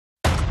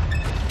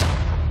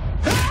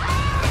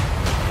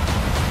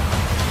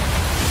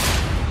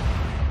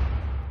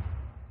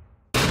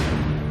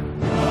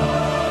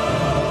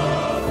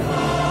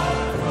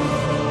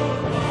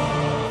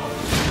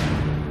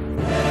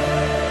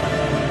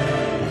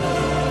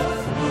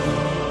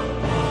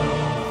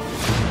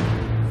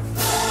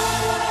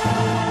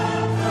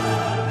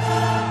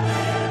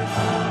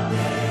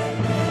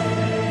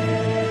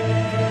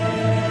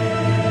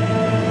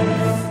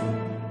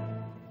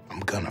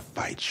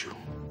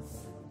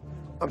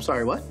I'm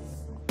sorry, what?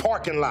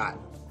 Parking lot.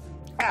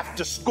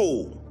 After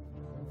school.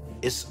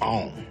 It's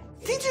on.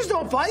 Teachers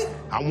don't fight.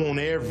 I want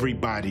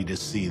everybody to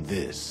see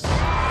this.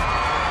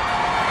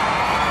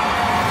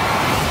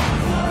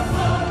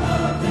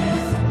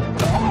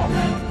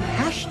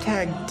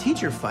 Hashtag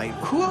teacher fight.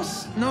 Who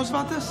else knows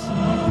about this?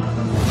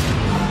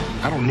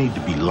 I don't need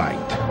to be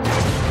liked.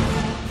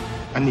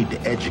 I need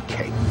to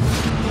educate.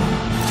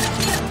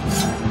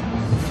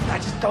 I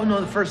just don't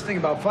know the first thing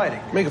about fighting.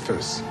 Make a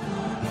fist.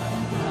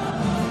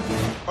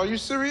 Are you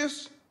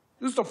serious?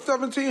 This is the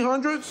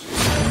 1700s?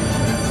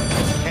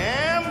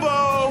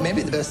 Cambo!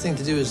 Maybe the best thing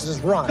to do is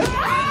just run.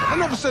 I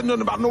never said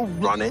nothing about no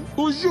running.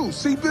 Who's you,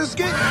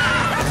 Seabiscuit?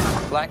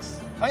 Flex.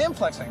 I am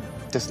flexing.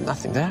 There's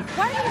nothing there.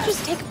 Why don't you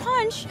just take a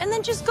punch and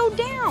then just go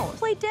down?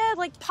 Play dead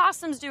like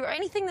possums do, or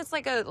anything that's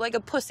like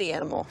a pussy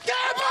animal.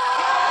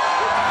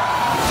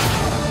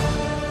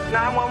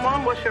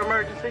 911, what's your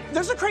emergency?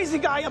 There's a crazy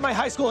guy at my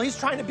high school. He's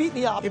trying to beat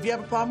me up. If you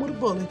have a problem with a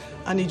bully,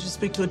 I need you to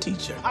speak to a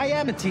teacher. I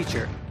am a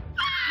teacher.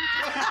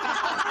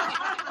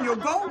 You're a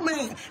grown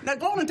man. Now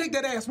go on and take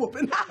that ass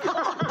whooping.